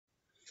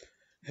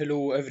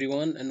Hello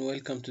everyone and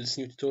welcome to this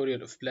new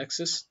tutorial of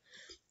Plaxis.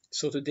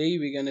 So today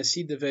we're gonna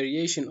see the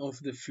variation of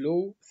the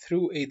flow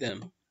through a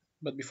dam.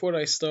 But before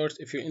I start,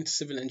 if you're into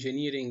civil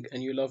engineering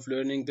and you love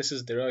learning, this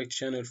is the right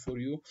channel for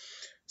you.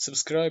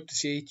 Subscribe to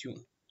stay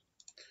tuned.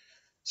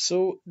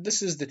 So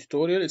this is the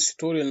tutorial, it's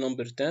tutorial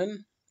number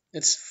 10.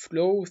 It's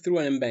flow through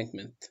an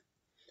embankment.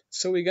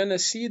 So we're gonna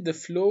see the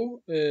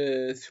flow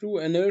through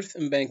an earth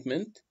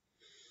embankment.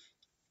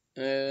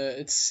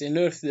 It's an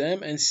earth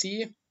dam and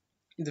see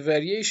the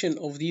variation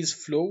of these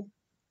flow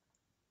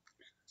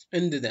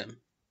in the dam.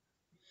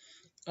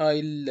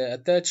 I'll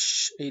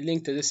attach a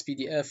link to this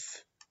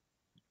PDF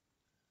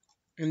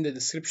in the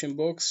description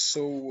box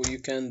so you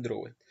can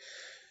draw it.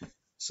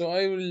 So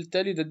I will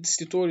tell you that this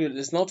tutorial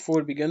is not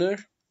for beginner.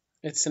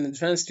 It's an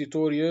advanced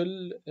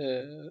tutorial.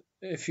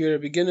 If you're a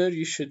beginner,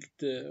 you should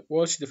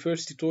watch the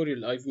first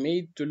tutorial I've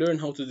made to learn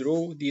how to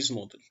draw these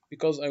models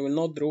because I will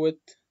not draw it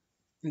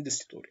in this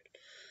tutorial.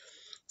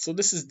 So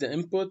this is the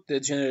input, the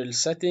general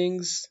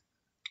settings,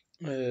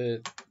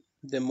 the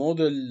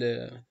model,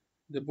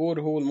 the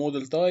borehole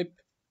model type.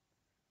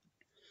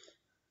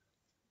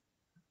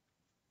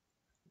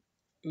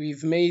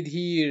 We've made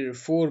here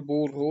 4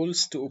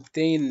 boreholes to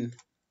obtain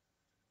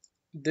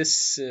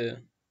this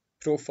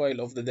profile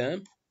of the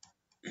dam,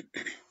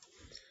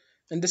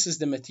 and this is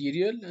the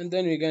material, and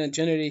then we're going to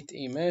generate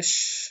a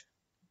mesh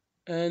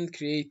and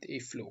create a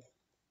flow.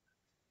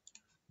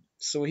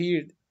 So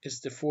here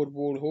is the 4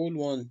 borehole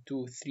 1,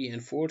 2, 3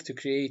 and 4 to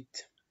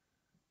create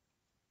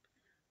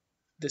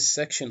this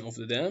section of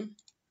the dam.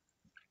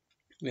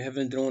 We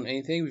haven't drawn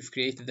anything, we've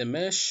created a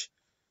mesh.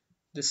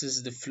 This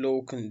is the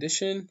flow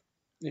condition.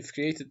 We've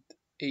created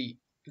a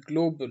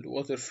global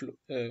water flow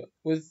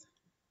with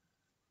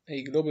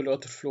a global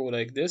water flow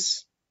like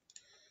this.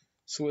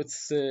 So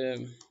it's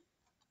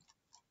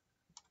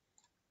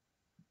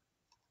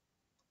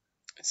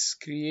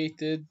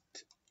created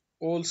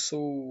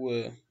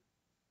also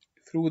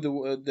through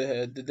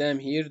the dam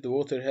here, the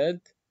water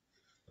head,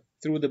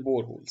 through the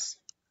boreholes.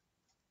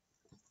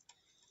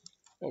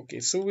 Okay,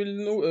 so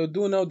we'll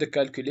do now the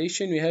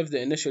calculation. We have the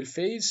initial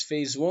phase,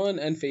 phase 1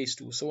 and phase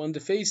 2. So on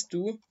the phase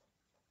 2,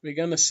 we're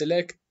gonna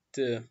select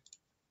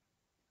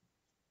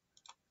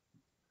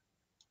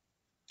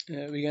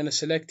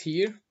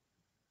here,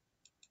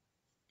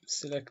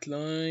 select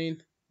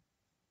line,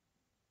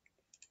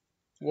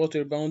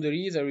 water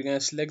boundaries, and we're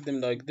gonna select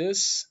them like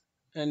this,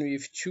 and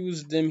we've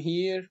choose them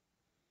here.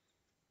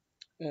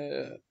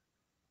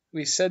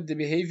 We set the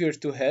behavior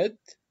to head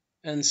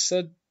and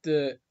set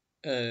the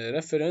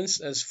reference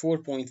as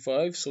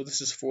 4.5, so this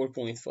is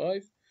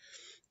 4.5,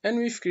 and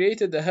we've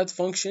created a head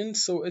function,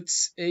 so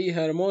it's a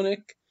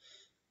harmonic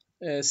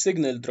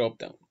signal drop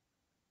down.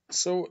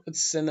 So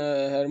it's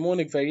a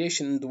harmonic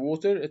variation in the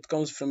water. It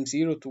comes from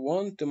 0 to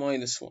 1 to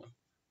 -1.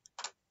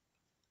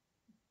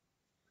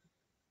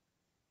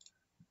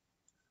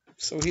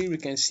 So here we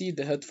can see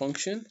the head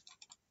function.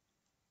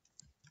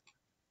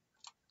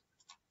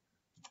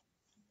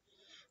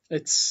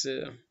 It's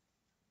a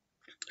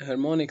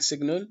harmonic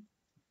signal.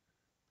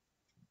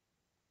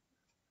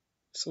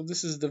 So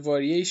this is the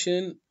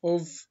variation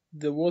of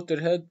the water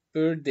head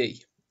per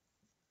day.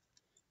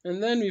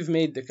 And then we've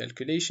made the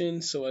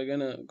calculation, so I'm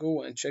gonna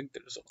go and check the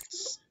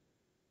results.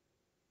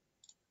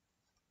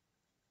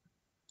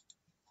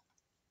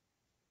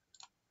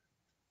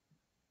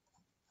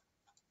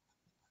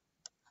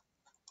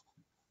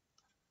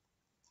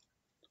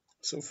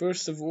 So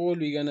first of all,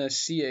 we're gonna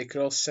see a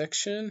cross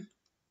section.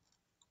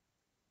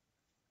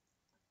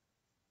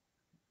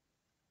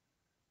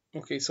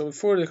 Okay, so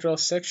for the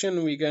cross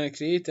section, we're gonna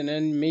create an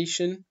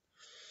animation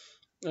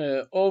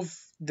of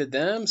the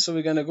dam. So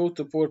we're gonna go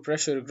to pore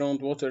pressure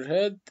groundwater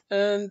head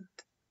and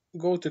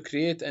go to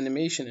create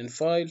animation in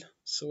file.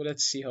 So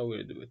let's see how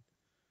we'll do it.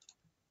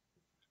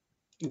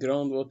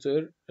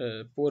 Groundwater,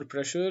 pore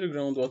pressure,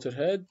 groundwater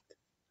head,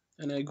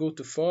 and I go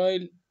to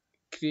file,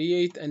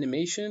 create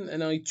animation,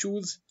 and I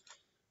choose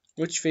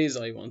which phase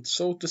I want.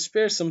 So to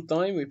spare some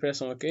time, we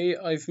press on OK.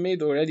 I've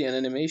made already an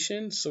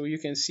animation, so you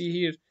can see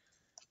here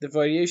the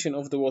variation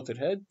of the water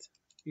head.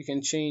 You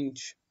can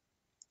change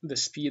the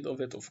speed of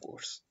it, of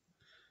course.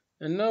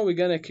 And now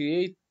we're gonna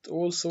create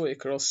also a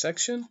cross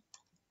section.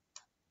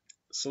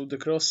 So the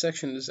cross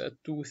section is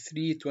at 2,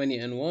 3, 20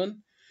 and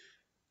 1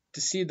 to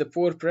see the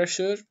pore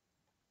pressure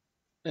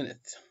in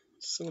it.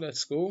 So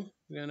let's go.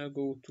 We're gonna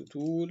go to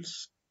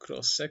tools,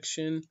 cross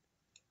section,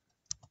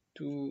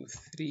 2,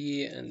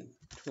 3 and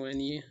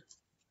 20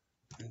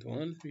 and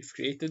 1. We've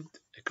created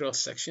a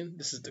cross section.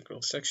 This is the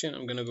cross section.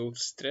 I'm gonna go to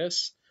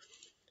stress,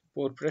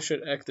 pore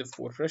pressure, active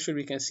pore pressure.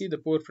 We can see the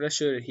pore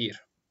pressure here.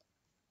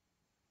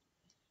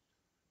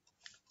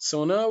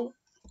 So now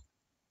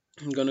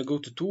I'm gonna go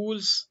to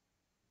tools,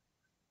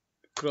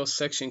 cross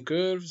section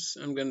curves.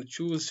 I'm gonna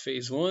choose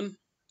phase 1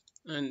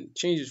 and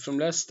change it from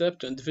last step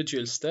to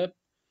individual step.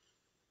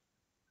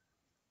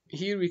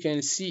 Here we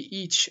can see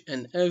each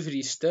and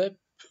every step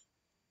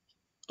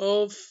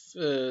of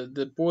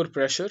the pore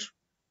pressure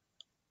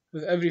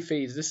with every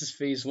phase. This is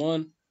phase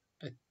 1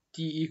 at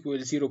t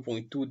equals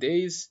 0.2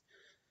 days.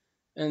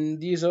 and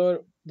these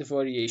are the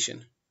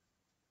variation.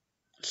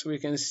 So we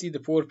can see the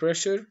pore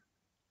pressure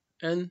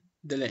and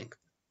the length.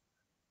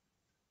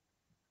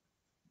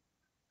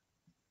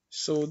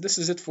 So this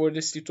is it for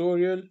this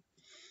tutorial.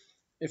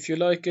 If you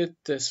like it,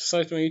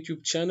 subscribe to my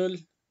YouTube channel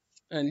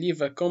and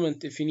leave a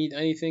comment if you need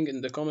anything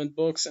in the comment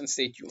box, and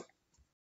stay tuned.